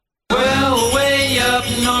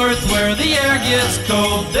north where the air gets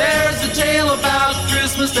cold. There's a tale about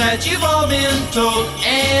Christmas that you've all been told.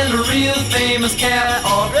 And a real famous cat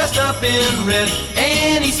all dressed up in red.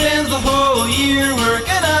 And he spends the whole year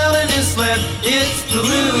working out in his sled. It's the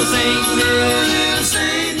little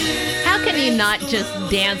Saint Nick. How can you not just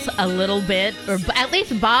dance a little bit, or at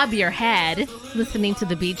least bob your head, listening to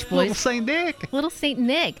the Beach Boys? Little Saint Nick. Little Saint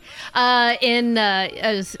Nick. In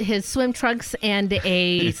his swim trunks and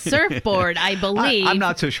a surfboard, I believe. I'm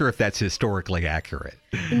not so sure if that's historically accurate.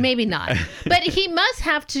 Maybe not. But he must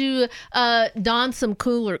have to don some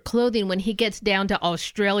cooler clothing when he gets down to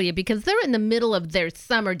Australia, because they're in the middle of their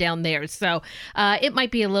summer down there. So it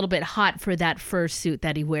might be a little bit hot for that fursuit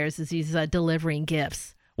that he wears as he's delivering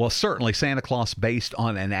gifts. Well, certainly Santa Claus based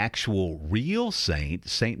on an actual real saint,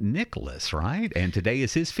 St. Nicholas, right? And today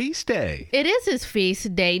is his feast day. It is his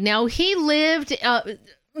feast day. Now, he lived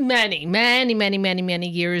many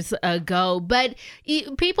years ago, but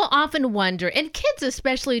people often wonder, and kids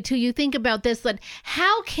especially too, you think about this, that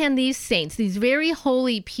how can these saints, these very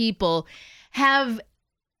holy people, have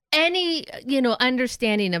any,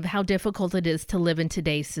 understanding of how difficult it is to live in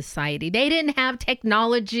today's society? They didn't have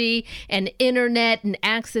technology and internet and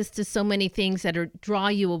access to so many things that draw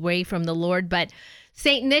you away from the Lord. But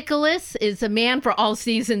St. Nicholas is a man for all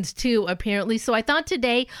seasons too, apparently. So I thought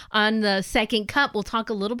today on the Second Cup, we'll talk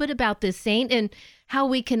a little bit about this saint and how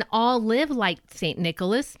we can all live like St.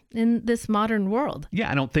 Nicholas in this modern world.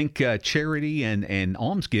 Yeah, I don't think charity and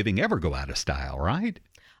almsgiving ever go out of style, right?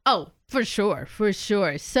 Oh, for sure.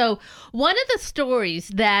 So one of the stories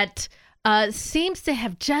that seems to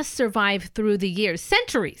have just survived through the years,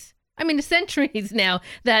 centuries now,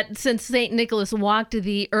 that since St. Nicholas walked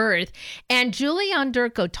the earth. And Julie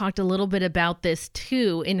Onderko talked a little bit about this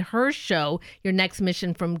too in her show, Your Next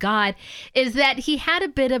Mission from God, is that he had a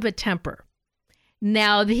bit of a temper.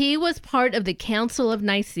 Now, he was part of the Council of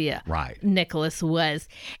Nicaea. Right. Nicholas was.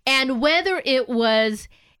 And whether it was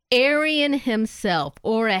Arian himself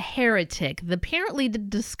or a heretic, apparently the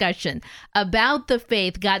discussion about the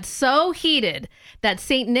faith got so heated that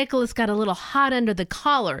St. Nicholas got a little hot under the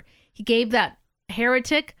collar. He gave that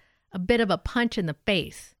heretic a bit of a punch in the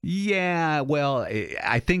face. Yeah, well,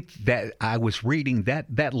 I think that I was reading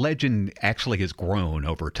that legend actually has grown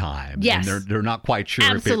over time. Yes. And they're not quite sure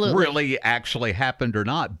Absolutely. if it really actually happened or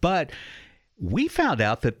not. But we found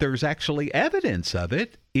out that there's actually evidence of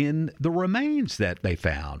it in the remains that they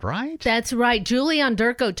found, right? That's right. Julie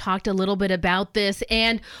Onderko talked a little bit about this.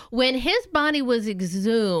 And when his body was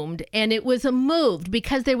exhumed and it was moved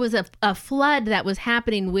because there was a flood that was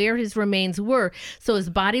happening where his remains were, so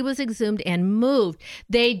his body was exhumed and moved,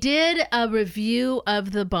 they did a review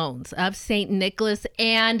of the bones of St. Nicholas,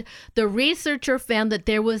 and the researcher found that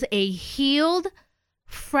there was a healed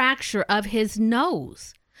fracture of his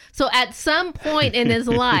nose. So at some point in his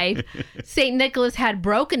life, St. Nicholas had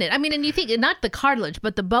broken it. I mean, and you think not the cartilage,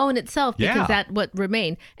 but the bone itself, because that's what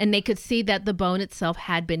remained. And they could see that the bone itself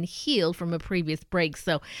had been healed from a previous break.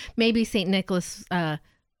 So maybe St. Nicholas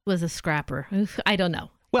was a scrapper. I don't know.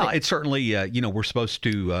 Well, it's certainly, we're supposed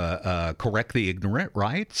to correct the ignorant,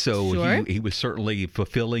 right? So Sure. he was certainly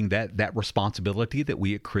fulfilling that responsibility that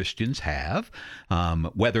we as Christians have,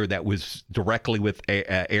 whether that was directly with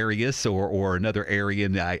Arius or another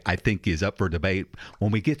Arian, I think is up for debate.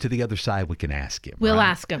 When we get to the other side, we can ask him. We'll right?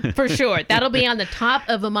 ask him, for sure. That'll be on the top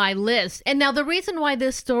of my list. And now the reason why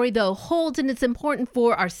this story, though, holds, and it's important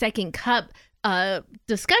for our Second Cup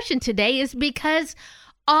discussion today, is because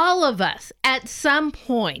all of us at some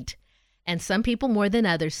point, and some people more than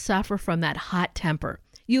others, suffer from that hot temper.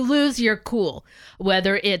 You lose your cool,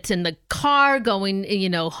 whether it's in the car going,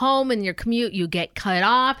 home in your commute, you get cut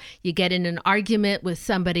off, you get in an argument with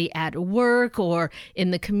somebody at work or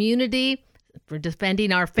in the community for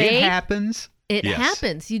defending our faith. It happens. It Yes.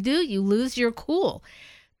 happens. You do. You lose your cool.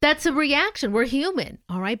 That's a reaction. We're human,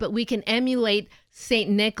 all right? But we can emulate St.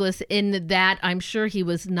 Nicholas in that I'm sure he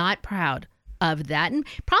was not proud of that, and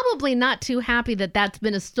probably not too happy that that's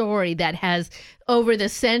been a story that has over the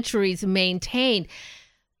centuries maintained.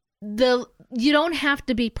 You don't have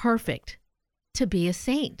to be perfect to be a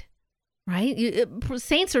saint, right?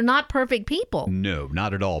 Saints are not perfect people. No,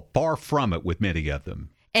 not at all. Far from it with many of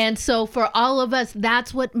them. And so for all of us,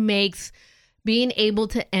 that's what makes being able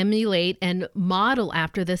to emulate and model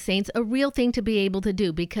after the saints a real thing to be able to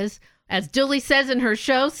do, because as Julie says in her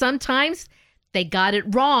show, sometimes They got it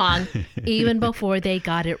wrong even before they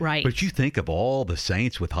got it right. But you think of all the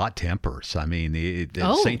saints with hot tempers. I mean,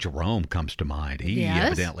 St. Jerome comes to mind. He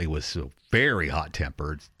evidently was very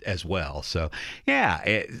hot-tempered as well. So,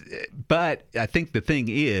 yeah. But I think the thing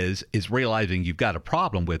is realizing you've got a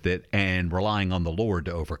problem with it and relying on the Lord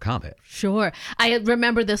to overcome it. Sure. I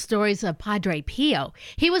remember the stories of Padre Pio.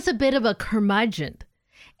 He was a bit of a curmudgeon.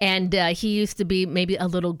 And he used to be maybe a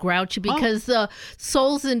little grouchy because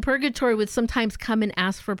souls in purgatory would sometimes come and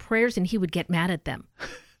ask for prayers, and he would get mad at them.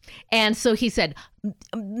 And so he said,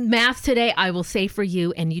 Mass today I will say for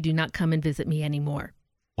you, and you do not come and visit me anymore.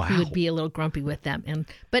 Wow. He would be a little grumpy with them.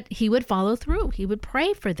 But he would follow through. He would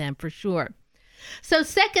pray for them for sure. So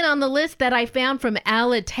second on the list that I found from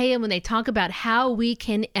Aletheia when they talk about how we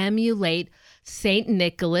can emulate St.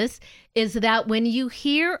 Nicholas is that when you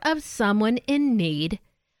hear of someone in need,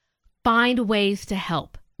 find ways to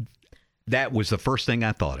help. That was the first thing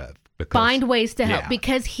I thought of. Find ways to help,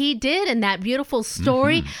 because he did in that beautiful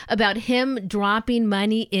story about him dropping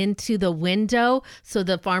money into the window so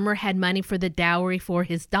the farmer had money for the dowry for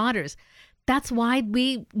his daughters. That's why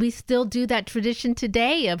we still do that tradition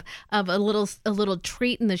today of a little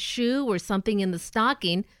treat in the shoe or something in the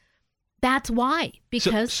stocking. That's why,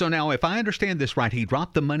 because... So now, if I understand this right, he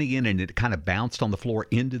dropped the money in and it kind of bounced on the floor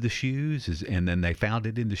into the shoes, and then they found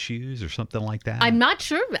it in the shoes or something like that? I'm not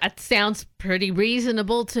sure. That sounds pretty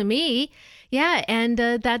reasonable to me. Yeah, and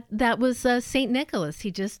that was St. Nicholas.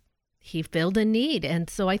 He filled a need. And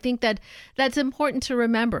so I think that's important to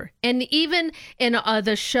remember. And even in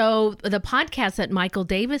the show, the podcast that Michael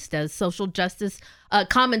Davis does, Social Justice,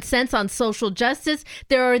 Common Sense on Social Justice,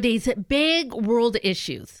 there are these big world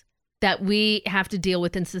issues that we have to deal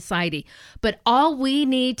with in society. But all we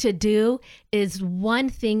need to do is one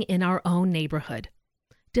thing in our own neighborhood.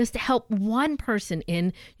 Just help one person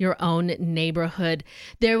in your own neighborhood.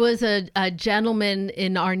 There was a gentleman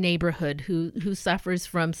in our neighborhood who suffers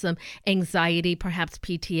from some anxiety, perhaps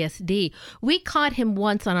PTSD. We caught him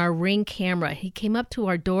once on our Ring camera. He came up to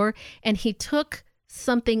our door and he took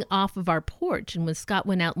something off of our porch. And when Scott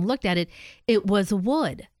went out and looked at it, it was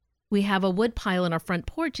wood. We have a wood pile on our front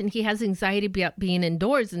porch, and he has anxiety about being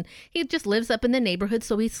indoors, and he just lives up in the neighborhood,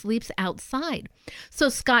 so he sleeps outside. So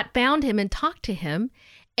Scott found him and talked to him,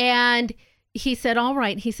 and he said, all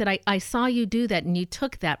right. He said, I saw you do that, and you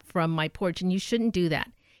took that from my porch, and you shouldn't do that.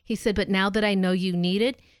 He said, but now that I know you need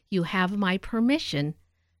it, you have my permission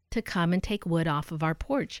to come and take wood off of our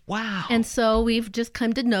porch. Wow. And so we've just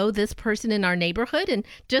come to know this person in our neighborhood. And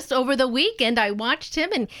just over the weekend, I watched him,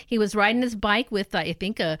 and he was riding his bike with, I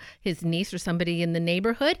think, his niece or somebody in the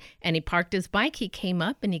neighborhood. And he parked his bike. He came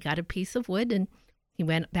up and he got a piece of wood and he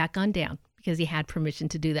went back on down because he had permission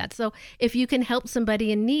to do that. So if you can help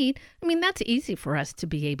somebody in need, I mean, that's easy for us to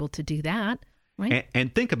be able to do that. Right.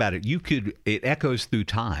 And think about it. It echoes through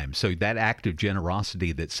time. So that act of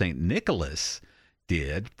generosity that St. Nicholas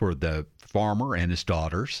did for the farmer and his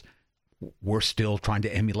daughters, we're still trying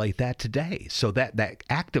to emulate that today. So that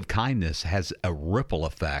act of kindness has a ripple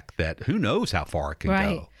effect that who knows how far it can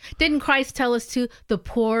go. Didn't Christ tell us to, the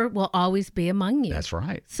poor will always be among you? That's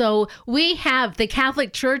right. So we have, the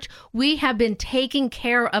Catholic Church, we have been taking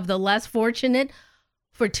care of the less fortunate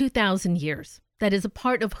for 2,000 years. That is a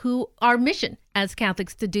part of our mission as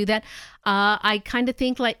Catholics to do that. I kind of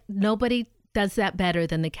think like nobody does that better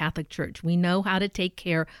than the Catholic Church. We know how to take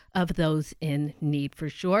care of those in need for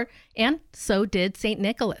sure. And so did St.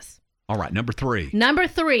 Nicholas. All right, number 3. Number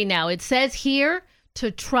 3 now. It says here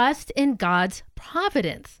to trust in God's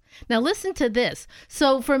providence. Now listen to this.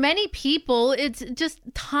 So for many people, it's just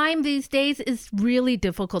time these days is really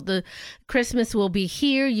difficult. The Christmas will be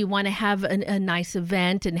here. You want to have a nice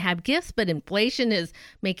event and have gifts, but inflation is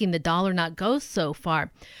making the dollar not go so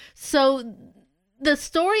far. So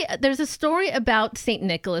there's a story about St.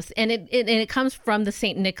 Nicholas, and it comes from the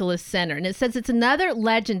St. Nicholas Center. And it says it's another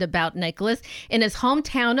legend about Nicholas. In his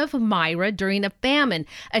hometown of Myra during a famine,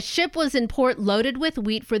 a ship was in port loaded with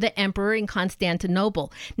wheat for the emperor in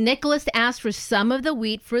Constantinople. Nicholas asked for some of the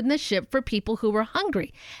wheat from the ship for people who were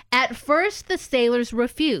hungry. At first, the sailors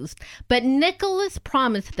refused, but Nicholas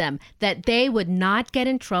promised them that they would not get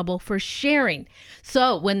in trouble for sharing.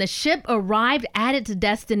 So when the ship arrived at its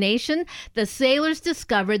destination, the sailors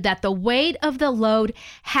discovered that the weight of the load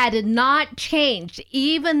had not changed,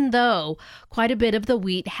 even though quite a bit of the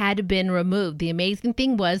wheat had been removed. The amazing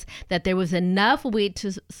thing was that there was enough wheat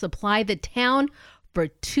to supply the town for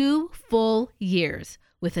 2 full years,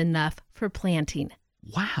 with enough for planting.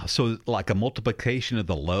 Wow. So like a multiplication of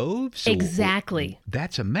the loaves? Exactly.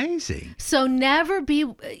 That's amazing. So never be,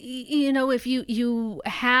 if you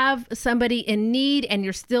have somebody in need and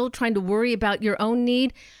you're still trying to worry about your own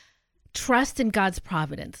need, trust in God's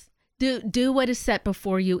providence. Do what is set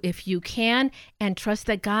before you if you can, and trust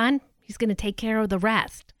that God, He's going to take care of the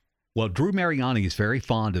rest. Well, Drew Mariani is very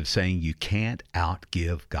fond of saying you can't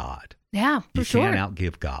outgive God. Yeah, for sure. You can't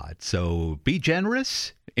outgive God. So be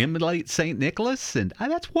generous, emulate St. Nicholas, and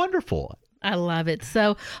that's wonderful. I love it.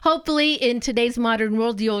 So hopefully in today's modern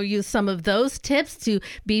world, you'll use some of those tips to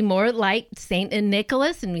be more like St.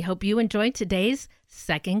 Nicholas, and we hope you enjoyed today's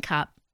Second Cup.